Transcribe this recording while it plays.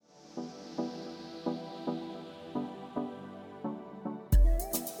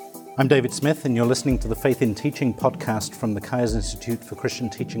I'm David Smith, and you're listening to the Faith in Teaching podcast from the Kai's Institute for Christian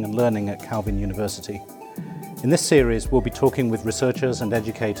Teaching and Learning at Calvin University. In this series, we'll be talking with researchers and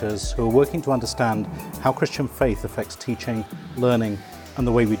educators who are working to understand how Christian faith affects teaching, learning, and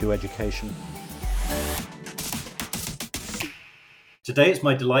the way we do education. Today, it's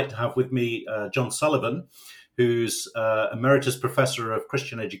my delight to have with me John Sullivan, who's Emeritus Professor of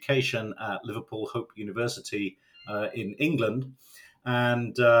Christian Education at Liverpool Hope University in England,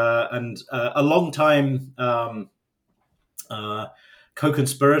 and a long-time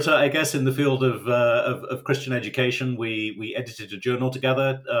co-conspirator, I guess, in the field of Christian education. We edited a journal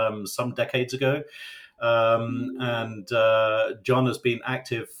together some decades ago, and John has been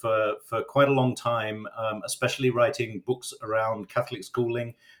active for quite a long time, especially writing books around Catholic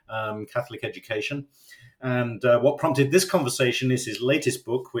schooling, Catholic education. And what prompted this conversation is his latest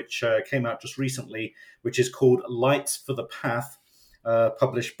book, which came out just recently, which is called Lights for the Path,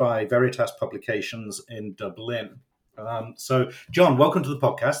 published by Veritas Publications in Dublin. So, John, welcome to the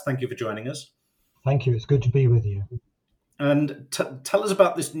podcast. Thank you for joining us. Thank you. It's good to be with you. And tell us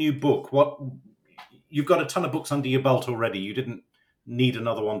about this new book. You've got a ton of books under your belt already. You didn't need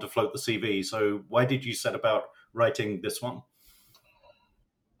another one to float the CV. So why did you set about writing this one?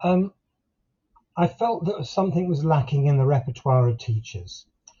 I felt that something was lacking in the repertoire of teachers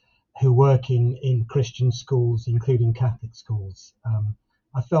who work in Christian schools, including Catholic schools.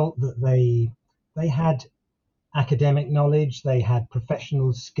 I felt that they had academic knowledge, they had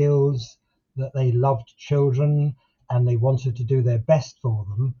professional skills, that they loved children and they wanted to do their best for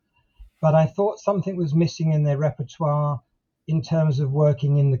them. But I thought something was missing in their repertoire in terms of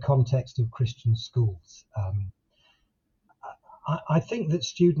working in the context of Christian schools. I think that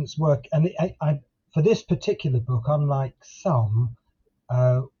students work, and for this particular book, unlike some,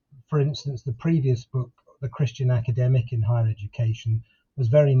 for instance, the previous book, The Christian Academic in Higher Education, was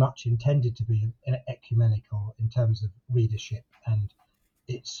very much intended to be ecumenical in terms of readership and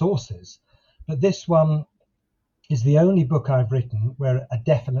its sources. But this one is the only book I've written where a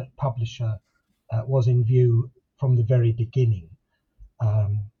definite publisher was in view from the very beginning.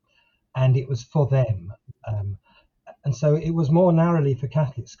 And it was for them. And so it was more narrowly for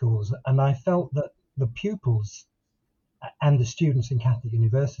Catholic schools. And I felt that the pupils and the students in Catholic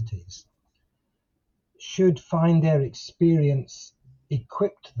universities should find their experience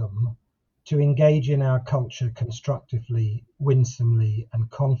equipped them to engage in our culture constructively, winsomely,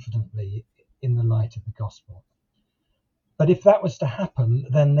 and confidently in the light of the gospel. But if that was to happen,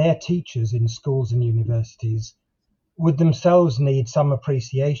 then their teachers in schools and universities would themselves need some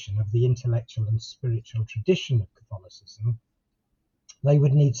appreciation of the intellectual and spiritual tradition of Catholicism. They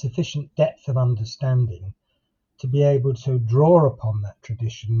would need sufficient depth of understanding to be able to draw upon that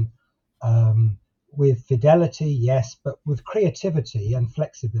tradition with fidelity, yes, but with creativity and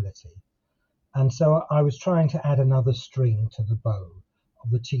flexibility. And so I was trying to add another string to the bow of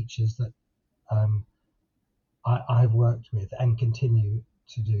the teachers that I've worked with and continue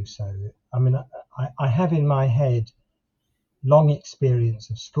to do so. I mean, I have in my head long experience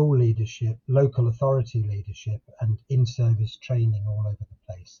of school leadership, local authority leadership, and in-service training all over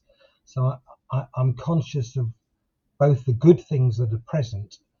the place. So I'm conscious of both the good things that are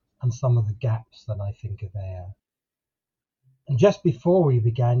present and some of the gaps that I think are there. And just before we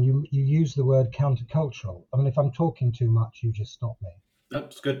began, you used the word countercultural. I mean, if I'm talking too much, you just stop me.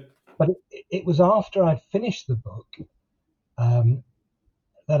 That's good. But it was after I finished the book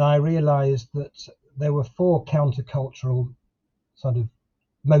that I realized that there were four countercultural sort of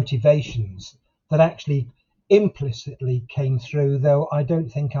motivations that actually implicitly came through, though I don't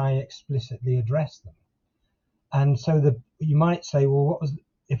think I explicitly addressed them. And so you might say, well,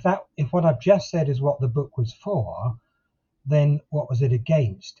 if what I've just said is what the book was for, then what was it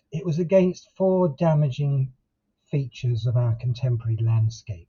against? It was against four damaging features of our contemporary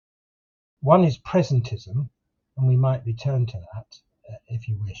landscape. One is presentism, and we might return to that if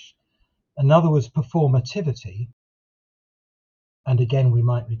you wish. Another was performativity, and again we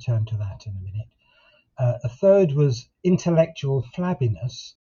might return to that in a minute. A third was intellectual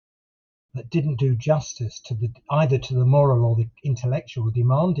flabbiness that didn't do justice to either to the moral or the intellectual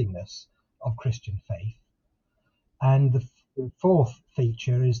demandingness of Christian faith. And the fourth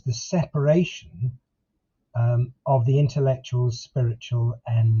feature is the separation of the intellectual, spiritual,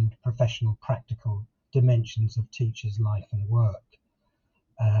 and professional practical dimensions of teachers' life and work.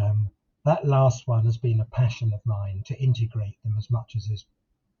 That last one has been a passion of mine, to integrate them as much as is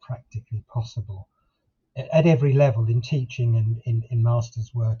practically possible at every level, in teaching and in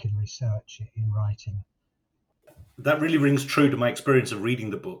master's work, in research, in writing. That really rings true to my experience of reading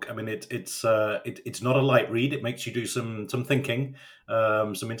the book. I mean, it's not a light read. It makes you do some thinking,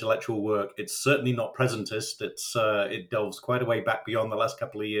 some intellectual work. It's certainly not presentist. It delves quite a way back beyond the last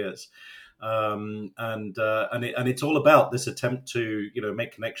couple of years, and it's all about this attempt to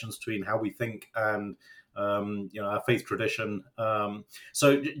make connections between how we think and our faith tradition.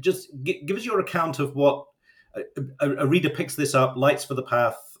 So just give us your account of what a reader picks this up, lights for the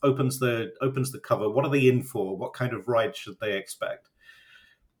path, opens the cover. What are they in for? What kind of ride should they expect?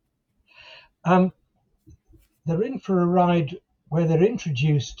 They're in for a ride where they're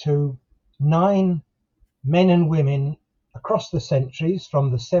introduced to 9 men and women across the centuries,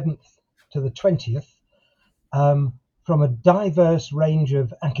 from the 7th to the 20th, from a diverse range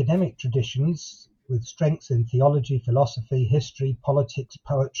of academic traditions with strengths in theology, philosophy, history, politics,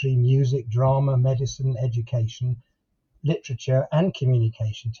 poetry, music, drama, medicine, education, literature, and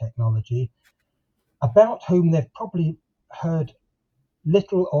communication technology, about whom they've probably heard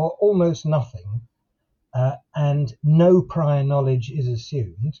little or almost nothing, and no prior knowledge is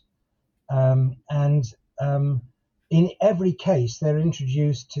assumed. And in every case, they're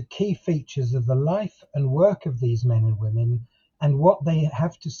introduced to key features of the life and work of these men and women, and what they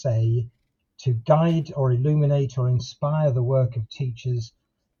have to say to guide or illuminate or inspire the work of teachers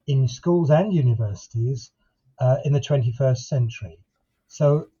in schools and universities in the 21st century.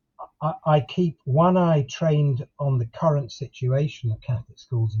 So I keep one eye trained on the current situation of Catholic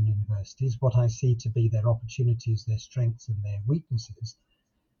schools and universities, what I see to be their opportunities, their strengths, and their weaknesses,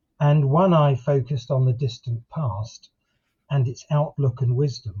 and one eye focused on the distant past and its outlook and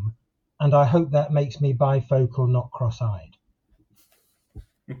wisdom. And I hope that makes me bifocal, not cross-eyed.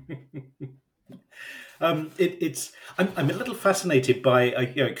 I'm a little fascinated by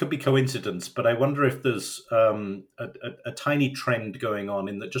it could be coincidence, but I wonder if there's a tiny trend going on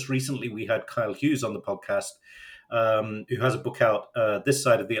in that. Just recently we had Kyle Hughes on the podcast, who has a book out this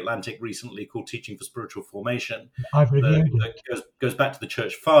side of the Atlantic recently called Teaching for Spiritual Formation. I've reviewed it. That goes back to the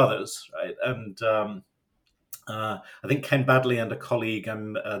Church Fathers, right? And I think Ken Badley and a colleague,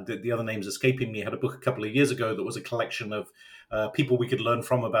 and the other name's escaping me, had a book a couple of years ago that was a collection of people we could learn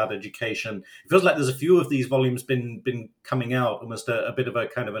from about education. It feels like there's a few of these volumes been coming out, almost a bit of a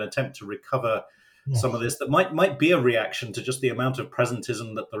kind of an attempt to recover some of this that might be a reaction to just the amount of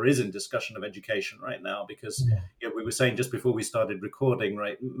presentism that there is in discussion of education right now. Because we were saying just before we started recording,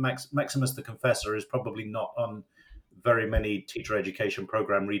 right, Maximus the Confessor is probably not on very many teacher education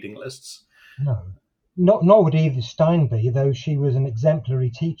program reading lists. No. Nor would Edith Stein be, though she was an exemplary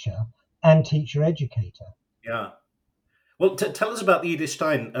teacher and teacher educator. Yeah. Well, tell us about the Edith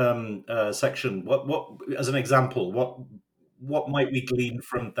Stein section. What, as an example, what might we glean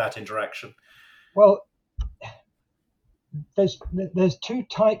from that interaction? Well, there's 2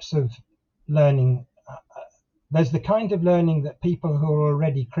 types of learning. There's the kind of learning that people who are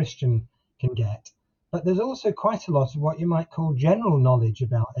already Christian can get, but there's also quite a lot of what you might call general knowledge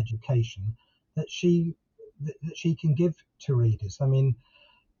about education that she can give to readers. I mean,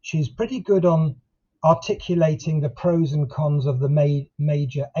 she's pretty good on articulating the pros and cons of the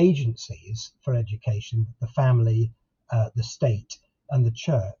major agencies for education, the family, the state, and the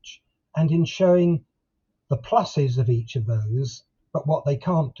church, and in showing the pluses of each of those, but what they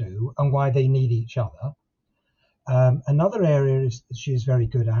can't do and why they need each other. Another area she's very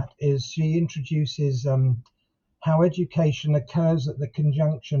good at is she introduces how education occurs at the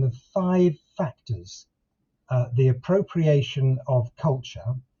conjunction of 5 factors. The appropriation of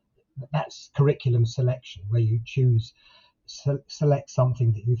culture, that's curriculum selection, where you select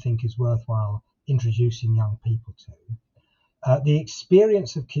something that you think is worthwhile introducing young people to. The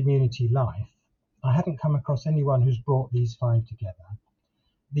experience of community life. I haven't come across anyone who's brought these 5 together.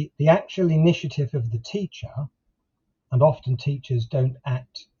 The actual initiative of the teacher, and often teachers don't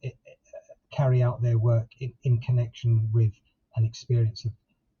carry out their work in connection with an experience of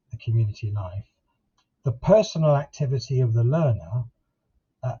the community life. The personal activity of the learner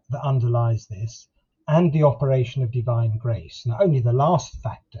that underlies this, and the operation of divine grace. Now, only the last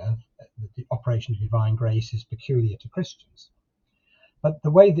factor, the operation of divine grace, is peculiar to Christians. But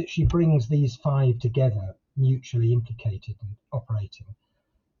the way that she brings these 5 together, mutually implicated and operating.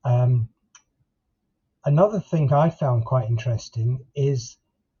 Another thing I found quite interesting is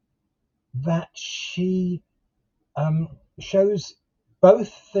that she shows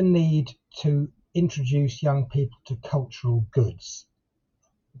both the need to introduce young people to cultural goods.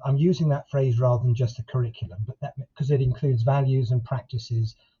 I'm using that phrase rather than just a curriculum, but that because it includes values and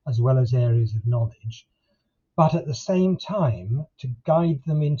practices as well as areas of knowledge, but at the same time to guide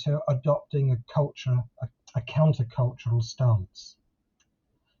them into adopting a countercultural stance.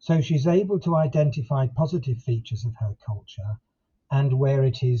 So she's able to identify positive features of her culture and where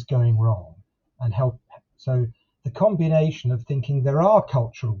it is going wrong and help. So the combination of thinking there are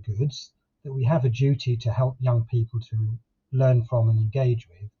cultural goods that we have a duty to help young people to learn from and engage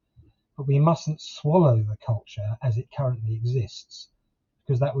with, but we mustn't swallow the culture as it currently exists,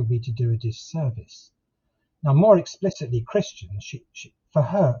 because that would be to do a disservice. Now, more explicitly Christian,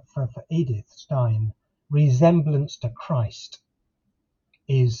 for Edith Stein, resemblance to Christ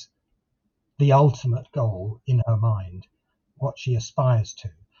is the ultimate goal in her mind, what she aspires to.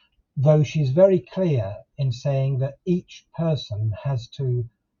 Though she's very clear in saying that each person has to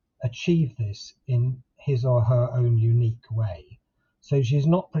achieve this in his or her own unique way. So she's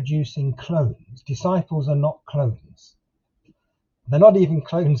not producing clones. Disciples are not clones. They're not even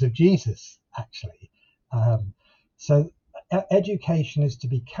clones of Jesus, actually. So education is to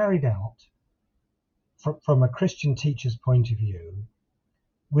be carried out from a Christian teacher's point of view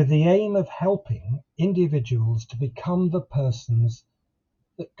with the aim of helping individuals to become the persons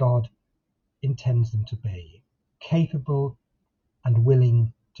that God intends them to be, capable and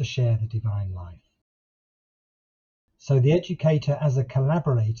willing to share the divine life. So the educator as a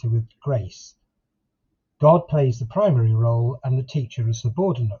collaborator with grace, God plays the primary role and the teacher a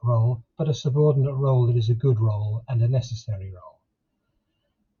subordinate role, but a subordinate role that is a good role and a necessary role.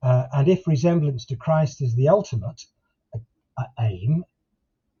 And if resemblance to Christ is the ultimate aim,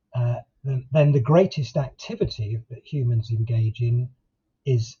 then the greatest activity that humans engage in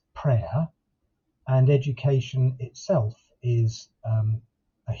is prayer, and education itself is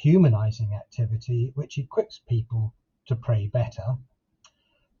a humanizing activity which equips people to pray better.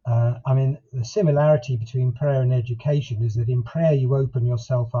 The similarity between prayer and education is that in prayer you open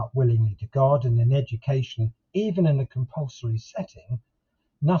yourself up willingly to God, and in education, even in a compulsory setting,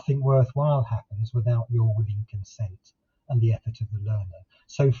 nothing worthwhile happens without your willing consent and the effort of the learner.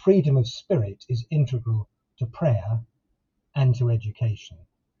 So freedom of spirit is integral to prayer and to education.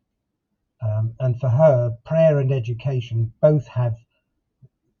 And for her, prayer and education both have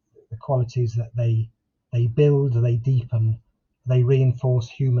the qualities that they build, they deepen, they reinforce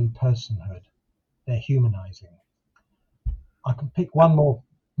human personhood. They're humanizing. I can pick one more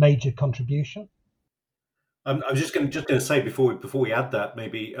major contribution. I was just going to say before we add that,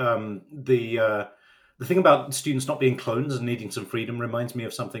 maybe the thing about students not being clones and needing some freedom reminds me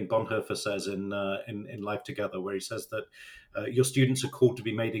of something Bonhoeffer says in Life Together, where he says that your students are called to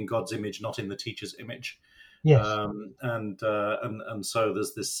be made in God's image, not in the teacher's image. Yes. And so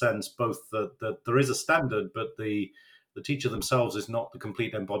there's this sense both that there is a standard, but the teacher themselves is not the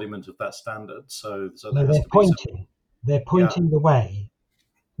complete embodiment of that standard. So there has to be pointing. They're pointing the way,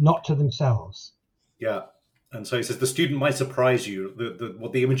 not to themselves. Yeah. And so he says the student might surprise you.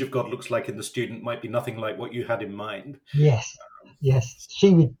 What the image of God looks like in the student might be nothing like what you had in mind. Yes.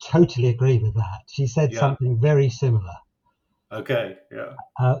 She would totally agree with that. She said something very similar. Okay. Yeah.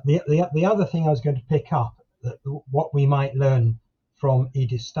 The other thing I was going to pick up, that what we might learn from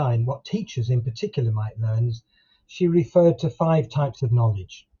Edith Stein, what teachers in particular might learn, is she referred to 5 types of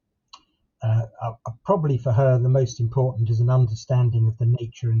knowledge. Probably for her, the most important is an understanding of the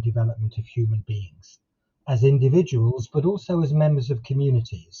nature and development of human beings as individuals, but also as members of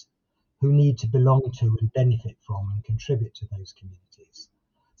communities who need to belong to and benefit from and contribute to those communities.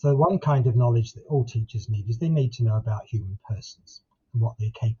 So one kind of knowledge that all teachers need is they need to know about human persons and what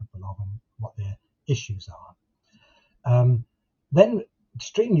they're capable of and what their issues are. Then,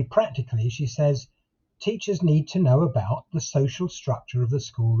 extremely practically, she says, teachers need to know about the social structure of the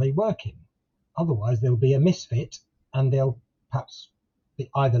school they work in. Otherwise, there'll be a misfit, and they'll perhaps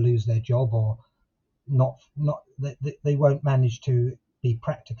either lose their job or they won't manage to be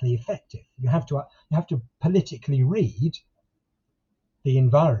practically effective. You have to politically read the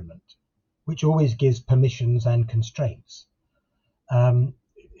environment, which always gives permissions and constraints.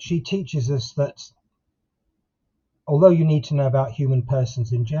 She teaches us that although you need to know about human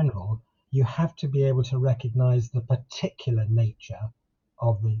persons in general, you have to be able to recognize the particular nature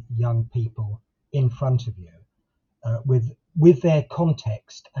of the young people in front of you, with their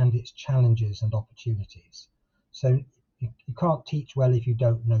context and its challenges and opportunities. So you can't teach well if you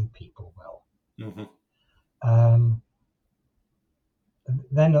don't know people well. Mm-hmm.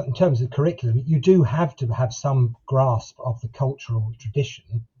 Then in terms of curriculum, you do have to have some grasp of the cultural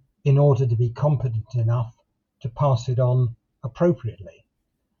tradition in order to be competent enough to pass it on appropriately.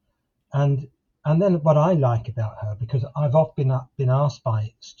 And then what I like about her, because I've often been asked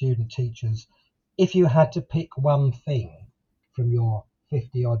by student teachers, if you had to pick one thing from your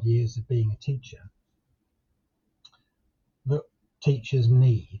 50 odd years of being a teacher that teachers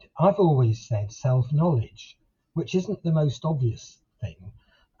need, I've always said self-knowledge, which isn't the most obvious thing.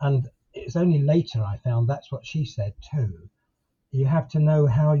 And it's only later I found that's what she said too. You have to know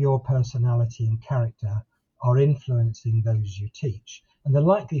how your personality and character are influencing those you teach. And the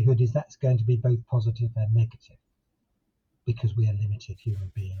likelihood is that's going to be both positive and negative, because we are limited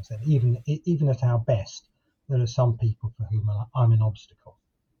human beings. And even at our best, there are some people for whom I'm an obstacle.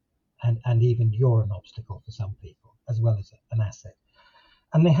 And even you're an obstacle for some people, as well as an asset.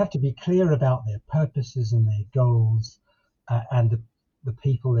 And they have to be clear about their purposes and their goals, and the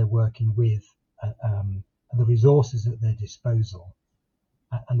people they're working with, and the resources at their disposal.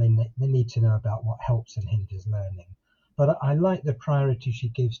 And they need to know about what helps and hinders learning. But I like the priority she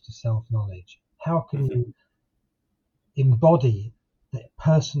gives to self-knowledge. How can you embody that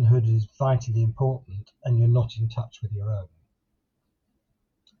personhood is vitally important and you're not in touch with your own?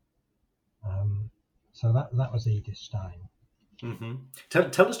 So that was Edith Stein. Mm-hmm.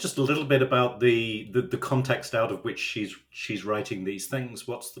 Tell us just a little bit about the context out of which she's writing these things.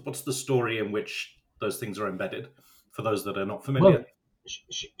 What's the story in which those things are embedded, for those that are not familiar? Well,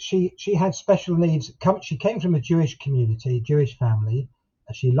 she had special needs. She came from a Jewish community, Jewish family.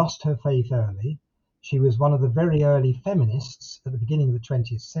 She lost her faith early. She was one of the very early feminists at the beginning of the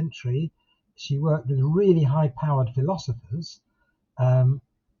 20th century. She worked with really high-powered philosophers,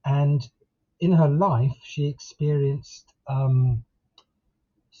 and in her life she experienced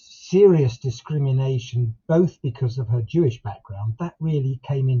serious discrimination, both because of her Jewish background. That really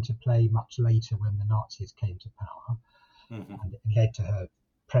came into play much later when the Nazis came to power. And it led to her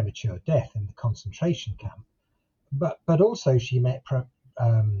premature death in the concentration camp. But also she met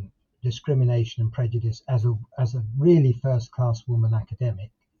discrimination and prejudice as a really first-class woman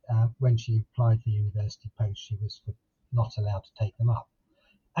academic. When she applied for university posts, she was not allowed to take them up.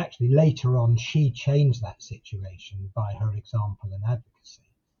 Actually, later on, she changed that situation by her example and advocacy.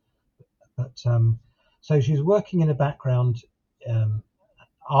 But so she was working in a background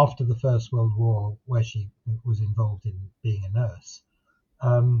after the First World War, where she was involved in being a nurse,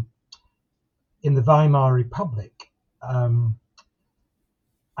 in the Weimar Republic,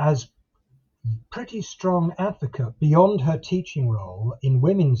 as pretty strong advocate beyond her teaching role in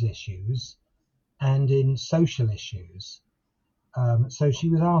women's issues and in social issues. So she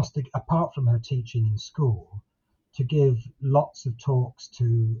was asked, apart from her teaching in school, to give lots of talks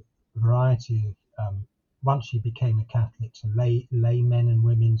to a variety of, once she became a Catholic, to lay men and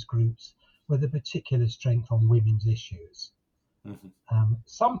women's groups with a particular strength on women's issues.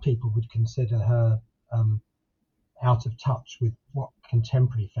 Some people would consider her out of touch with what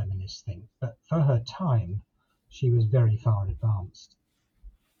contemporary feminists think, but for her time, she was very far advanced.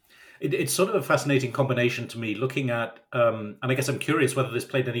 It's sort of a fascinating combination to me, looking at, and I guess I'm curious whether this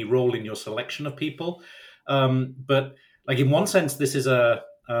played any role in your selection of people. But like in one sense, this is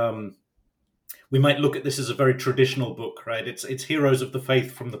we might look at this as a very traditional book, right? It's heroes of the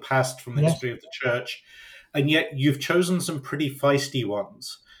faith from the past, from the history of the church, and yet you've chosen some pretty feisty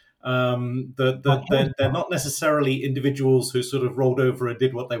ones. They're not necessarily individuals who sort of rolled over and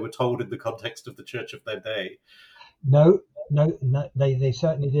did what they were told in the context of the church of their day. No, they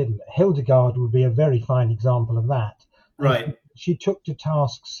certainly didn't. Hildegard would be a very fine example of that. Right. She took to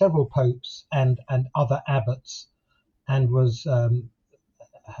task several popes and other abbots, and was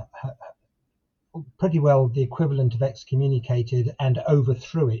pretty well the equivalent of excommunicated, and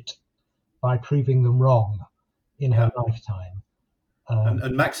overthrew it by proving them wrong in her lifetime.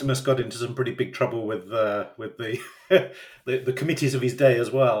 And Maximus got into some pretty big trouble with the the committees of his day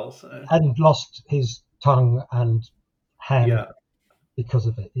as well, so. And lost his tongue and hand because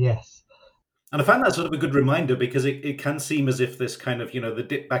of it. Yes. And I find that sort of a good reminder, because it can seem as if this kind of, the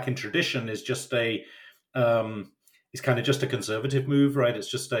dip back in tradition is just is kind of just a conservative move, right? It's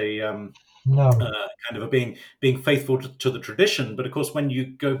just a kind of a being faithful to the tradition. But of course, when you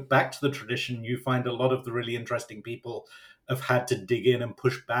go back to the tradition, you find a lot of the really interesting people have had to dig in and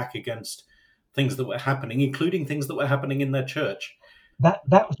push back against things that were happening, including things that were happening in their church. That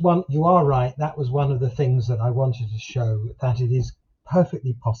was one. You are right. That was one of the things that I wanted to show, that it is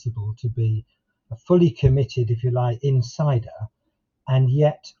perfectly possible to be a fully committed, if you like, insider, and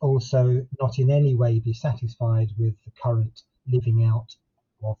yet also not in any way be satisfied with the current living out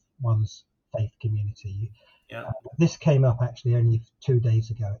of one's faith community. This came up actually only 2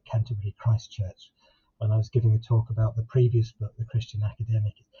 days ago at Canterbury Christ Church, when I was giving a talk about the previous book, The Christian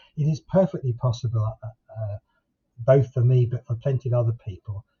Academic. It is perfectly possible, both for me but for plenty of other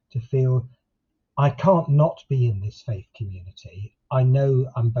people, to feel I can't not be in this faith community. I know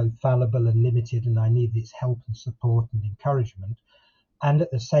I'm both fallible and limited, and I need its help and support and encouragement, and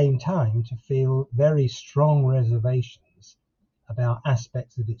at the same time to feel very strong reservations about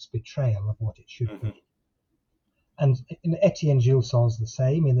aspects of its betrayal of what it should be. and Etienne Gilson's the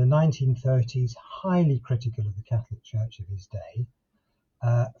same. In the 1930s, highly critical of the Catholic Church of his day,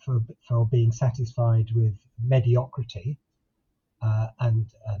 for being satisfied with mediocrity and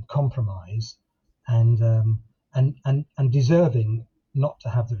compromise, and deserving not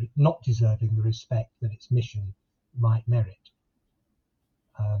deserving the respect that its mission might merit.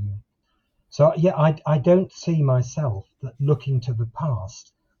 So yeah, I don't see myself that looking to the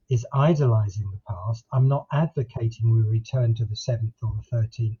past is idolizing the past. I'm not advocating we return to the 7th or the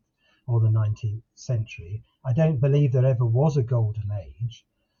 13th or the 19th century. I don't believe there ever was a golden age,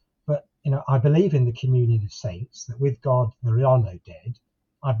 but I believe in the communion of saints, that with God there are no dead.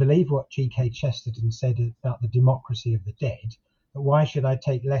 I believe what G.K. Chesterton said about the democracy of the dead, but why should I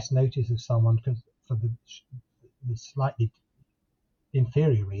take less notice of someone for the slightly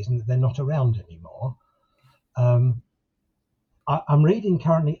inferior reason that they're not around anymore? I'm reading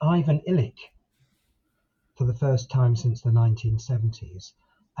currently Ivan Illich for the first time since the 1970s,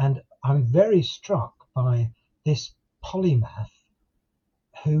 and I'm very struck by this polymath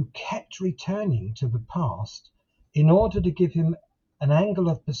who kept returning to the past in order to give him an angle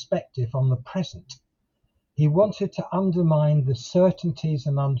of perspective on the present. He wanted to undermine the certainties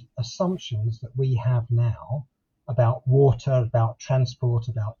and assumptions that we have now about water, about transport,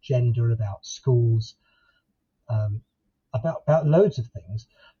 about gender, about schools, about loads of things,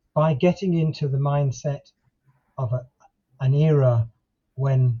 by getting into the mindset of an era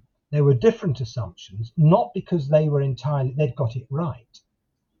when there were different assumptions, not because they'd got it right,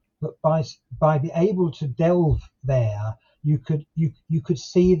 but by being able to delve there, you could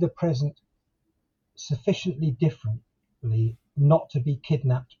see the present sufficiently differently not to be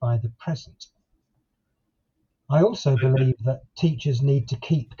kidnapped by the present. I also believe that teachers need to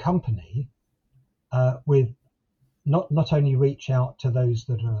keep company with not only reach out to those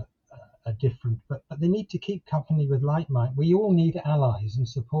that are different, but they need to keep company with like-minded. We all need allies and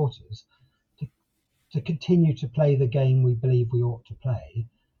supporters to continue to play the game we believe we ought to play.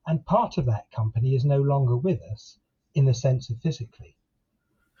 And part of that company is no longer with us in the sense of physically.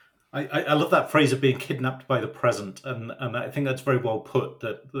 I love that phrase of being kidnapped by the present, and I think that's very well put.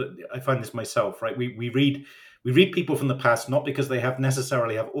 That I find this myself, right? We read people from the past not because they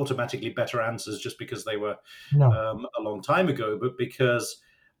necessarily have automatically better answers just because they were a long time ago, but because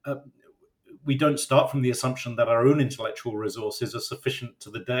we don't start from the assumption that our own intellectual resources are sufficient to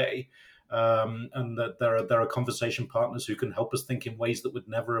the day, and that there are conversation partners who can help us think in ways that would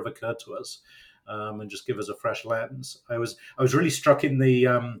never have occurred to us, and just give us a fresh lens. I was really struck in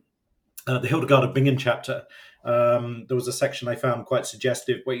the Hildegard of Bingen chapter. There was a section I found quite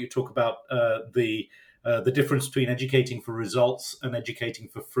suggestive where you talk about the difference between educating for results and educating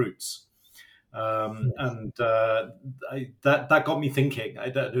for fruits. Yes. And that got me thinking. I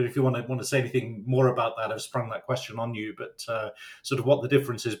don't know if you want to say anything more about that. I've sprung that question on you, but sort of what the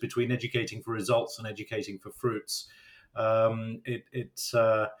difference is between educating for results and educating for fruits.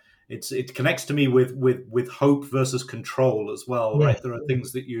 It connects to me with hope versus control as well, right? Yes. There are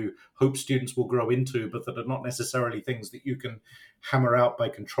things that you hope students will grow into, but that are not necessarily things that you can hammer out by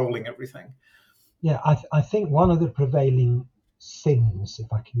controlling everything. Yeah, I think one of the prevailing sins,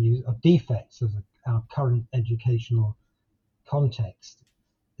 if I can use, or defects of our current educational context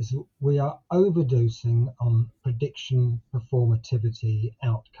is that we are overdosing on prediction, performativity,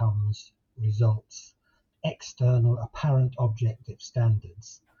 outcomes, results, external, apparent objective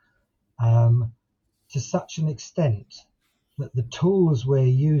standards. To such an extent that the tools we're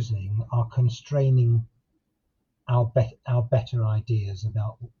using are constraining our better ideas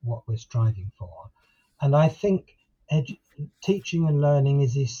about what we're striving for. And I think teaching and learning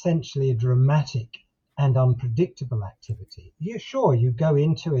is essentially a dramatic and unpredictable activity. Yeah, sure, you go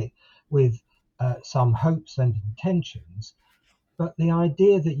into it with some hopes and intentions, but the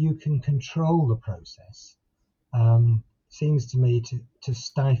idea that you can control the process seems to me to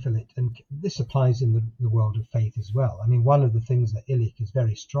stifle it. And this applies in the world of faith as well. I mean, one of the things that Illich is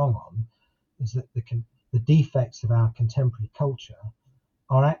very strong on is that the defects of our contemporary culture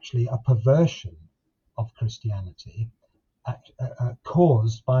are actually a perversion of Christianity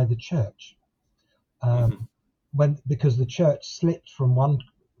caused by the church. Because the church slipped from one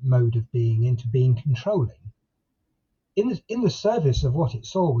mode of being into being controlling in the service of what it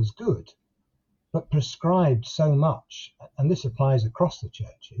saw was good, but prescribed so much, and this applies across the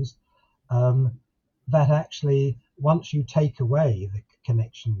churches, that actually once you take away the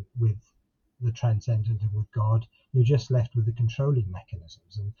connection with the transcendent and with God, you're just left with the controlling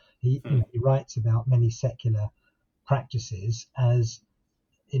mechanisms. And he writes about many secular practices as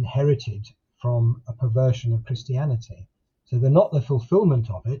inherited from a perversion of Christianity. So they're not the fulfillment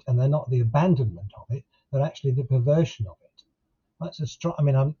of it, and they're not the abandonment of it. but actually the perversion of it. That's I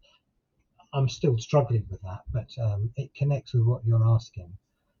mean, I'm still struggling with that, but it connects with what you're asking.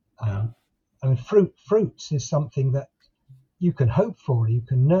 I mean, fruits is something that you can hope for, you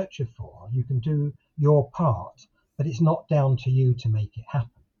can nurture for, you can do your part, but it's not down to you to make it happen.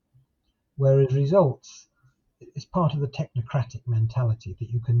 Whereas results is part of the technocratic mentality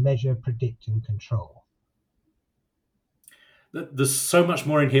that you can measure, predict, and control. There's so much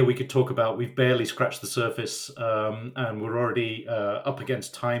more in here we could talk about. We've barely scratched the surface, and we're already up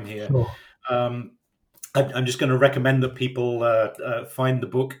against time here. Sure. I'm just going to recommend that people find the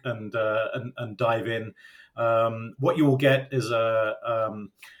book and dive in. What you will get is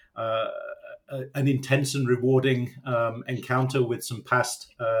an intense and rewarding encounter with some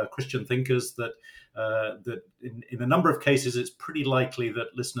past Christian thinkers that in a number of cases it's pretty likely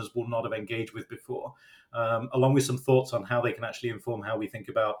that listeners will not have engaged with before, along with some thoughts on how they can actually inform how we think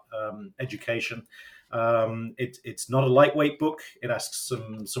about education. It's not a lightweight book. It asks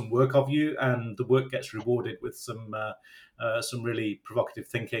some work of you, and the work gets rewarded with some really provocative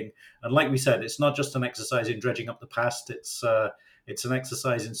thinking. And like we said, it's not just an exercise in dredging up the past. It's an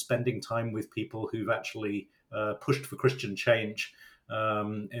exercise in spending time with people who've actually pushed for Christian change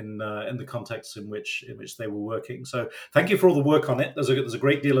in the context in which they were working. So thank you for all the work on it. There's a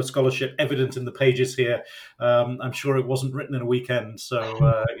great deal of scholarship evident in the pages here. I'm sure it wasn't written in a weekend.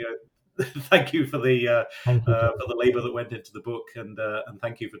 So thank you for the labor that went into the book, and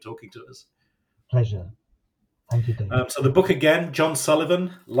thank you for talking to us. Pleasure. Thank you, David. So the book again, John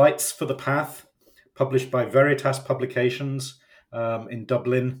Sullivan, Lights for the Path, published by Veritas Publications in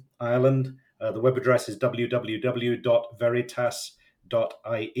Dublin, Ireland. The web address is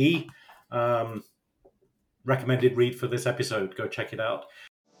www.veritas.ie. Recommended read for this episode. Go check it out.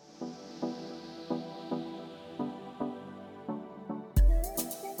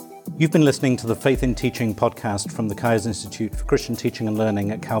 You've been listening to the Faith in Teaching podcast from the Kai's Institute for Christian Teaching and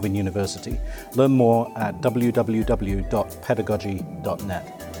Learning at Calvin University. Learn more at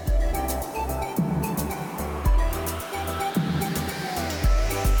www.pedagogy.net.